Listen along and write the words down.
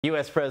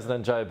US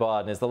President Joe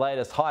Biden is the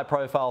latest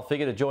high-profile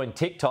figure to join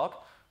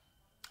TikTok.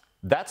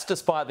 That's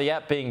despite the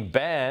app being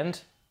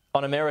banned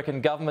on American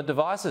government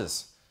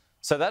devices.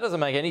 So that doesn't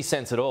make any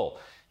sense at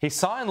all. He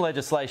signed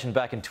legislation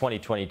back in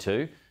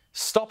 2022,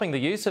 stopping the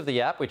use of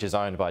the app, which is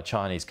owned by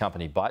Chinese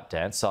company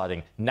ByteDance,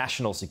 citing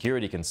national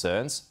security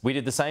concerns. We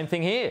did the same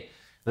thing here.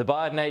 The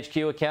Biden HQ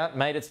account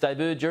made its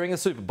debut during the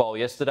Super Bowl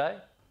yesterday.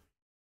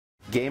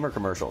 Game or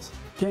commercials?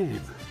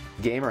 Game.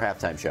 Game or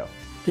halftime show?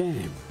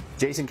 Game.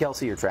 Jason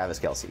Kelce or Travis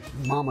Kelce?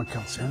 Mama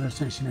Kelce. I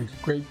understand she makes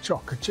great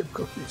chocolate chip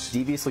cookies.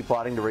 Deviously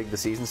plotting to rig the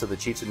season so the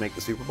Chiefs would make the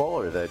Super Bowl,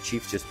 or the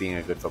Chiefs just being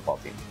a good football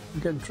team?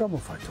 I'd get in trouble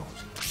if I told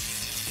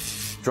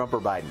you. Trump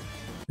or Biden?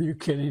 Are you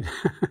kidding?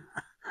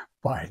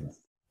 Biden.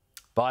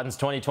 Biden's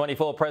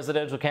 2024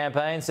 presidential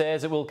campaign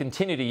says it will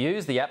continue to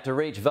use the app to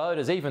reach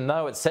voters, even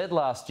though it said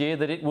last year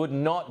that it would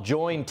not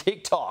join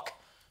TikTok.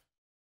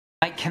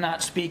 I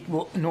cannot speak,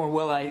 nor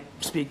will I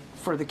speak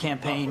for the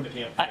campaign.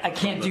 I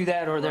can't do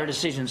that or their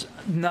decisions.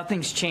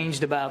 Nothing's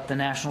changed about the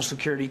national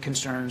security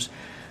concerns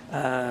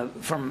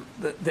from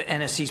the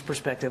NSC's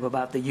perspective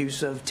about the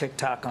use of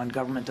TikTok on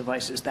government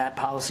devices. That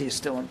policy is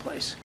still in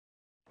place.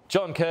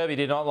 John Kirby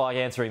did not like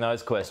answering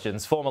those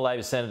questions. Former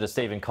Labor Senator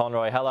Stephen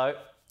Conroy, hello.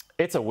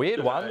 It's a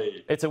weird one.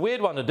 It's a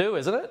weird one to do,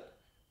 isn't it?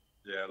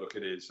 Yeah, look,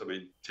 it is. I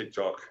mean,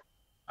 TikTok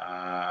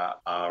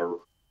are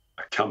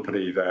a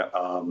company that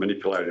are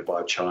manipulated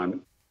by China.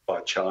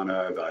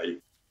 They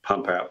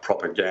pump out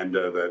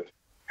propaganda that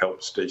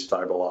helps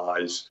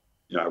destabilise,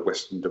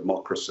 Western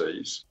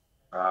democracies.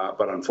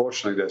 But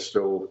unfortunately, they're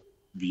still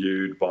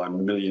viewed by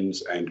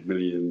millions and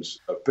millions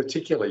of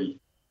particularly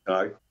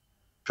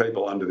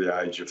people under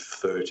the age of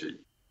 30.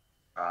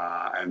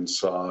 And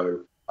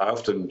so I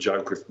often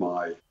joke with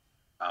my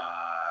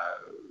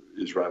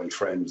Israeli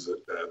friends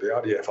that the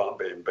IDF aren't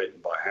being beaten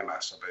by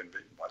Hamas, they're being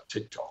beaten by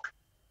TikTok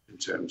in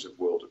terms of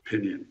world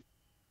opinion.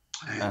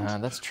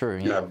 And, that's true,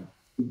 yeah.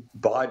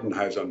 Biden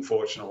has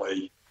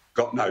unfortunately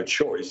got no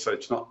choice. So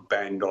it's not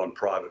banned on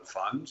private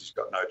phones. He's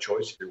got no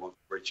choice if he wants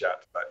to reach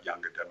out to that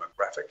younger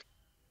demographic,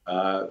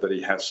 that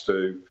he has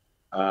to,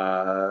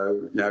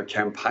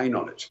 campaign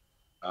on it.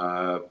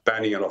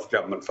 Banning it off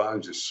government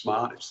phones is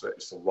smart.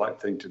 It's the right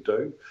thing to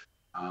do.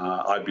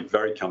 I'd be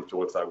very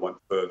comfortable if they went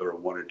further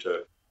and wanted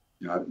to,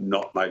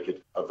 not make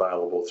it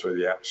available through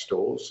the app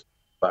stores.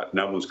 But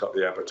no one's got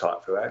the appetite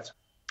for that.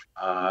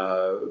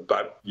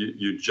 But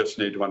you just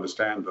need to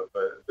understand that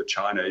the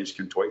Chinese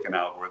can tweak an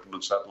algorithm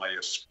and suddenly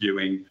are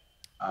spewing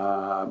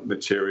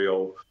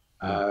material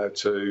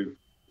to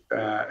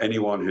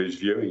anyone who's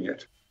viewing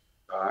it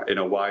in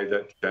a way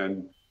that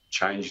can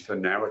change the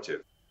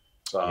narrative.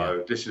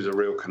 So this is a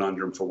real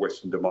conundrum for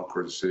Western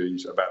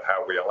democracies about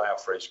how we allow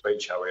free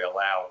speech, how we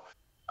allow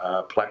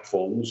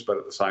platforms, but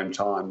at the same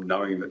time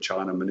knowing that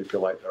China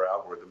manipulate their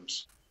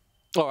algorithms.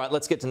 All right,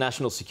 let's get to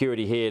national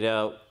security here.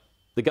 Now,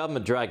 the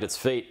government dragged its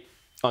feet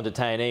on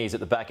detainees at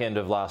the back end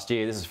of last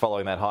year. This is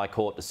following that High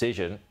Court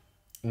decision.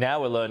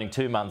 Now we're learning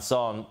 2 months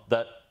on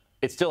that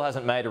it still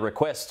hasn't made a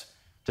request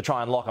to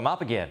try and lock them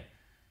up again.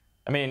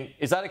 I mean,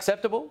 is that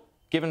acceptable,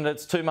 given that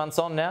it's 2 months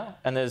on now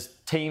and there's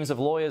teams of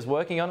lawyers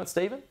working on it,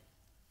 Stephen?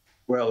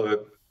 Well,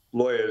 the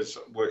lawyers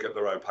work at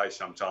their own pace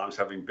sometimes.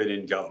 Having been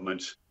in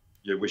government,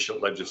 you wish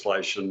that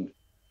legislation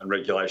and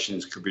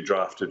regulations could be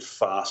drafted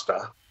faster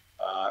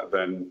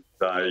than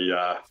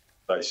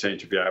they seem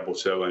to be able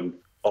to. And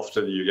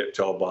often you get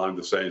told behind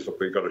the scenes, look,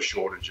 we've got a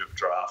shortage of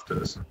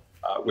drafters,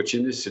 which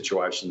in this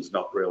situation is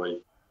not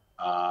really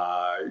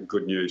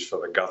good news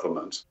for the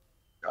government.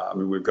 I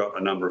mean, we've got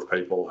a number of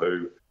people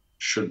who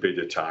should be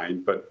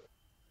detained, but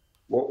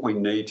what we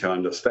need to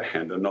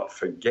understand and not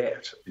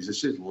forget is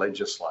this is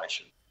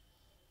legislation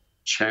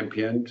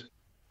championed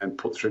and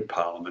put through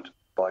Parliament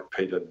by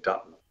Peter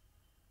Dutton.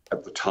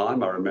 At the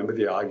time, I remember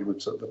the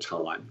arguments at the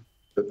time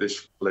that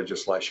this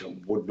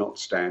legislation would not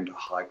stand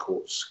High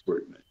Court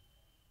scrutiny.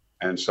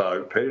 And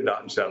so Peter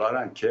Dutton said, I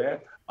don't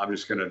care, I'm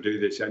just going to do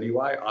this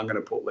anyway. I'm going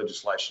to put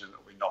legislation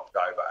that we knocked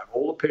over. And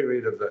all the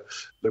period of the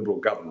Liberal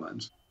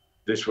government,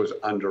 this was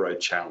under a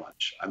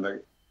challenge. And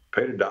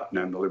Peter Dutton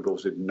and the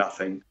Liberals did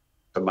nothing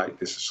to make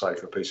this a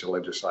safer piece of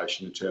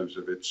legislation in terms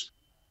of its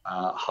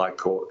High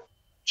Court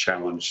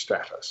challenge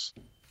status.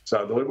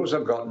 So the Liberals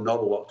have got not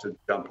a lot to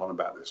jump on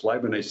about this.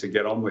 Labor needs to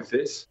get on with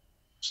this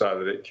so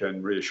that it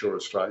can reassure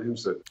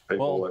Australians that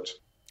people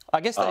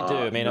I guess they do.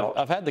 I mean,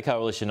 I've had the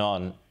coalition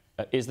on.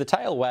 Is the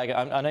tail wagging?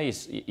 I know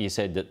you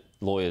said that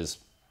lawyers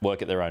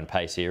work at their own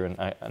pace here,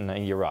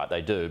 and you're right,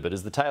 they do. But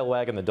is the tail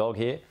wagging the dog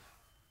here?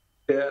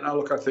 Yeah, no,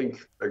 look, I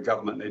think the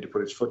government need to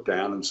put its foot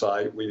down and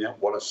say we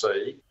want to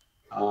see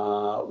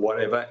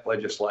whatever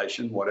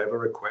legislation, whatever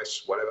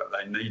requests, whatever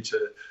they need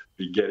to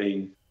be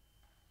getting,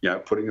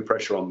 putting the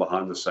pressure on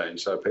behind the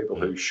scenes. So people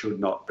who should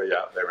not be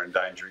out there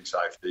endangering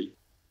safety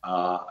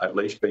at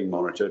least being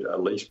monitored,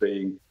 at least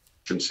being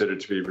considered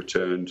to be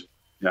returned.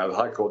 The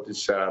High Court did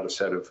set out a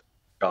set of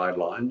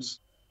guidelines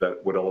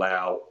that would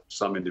allow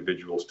some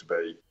individuals to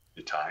be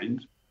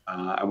detained,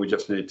 and we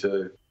just need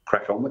to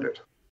crack on with it.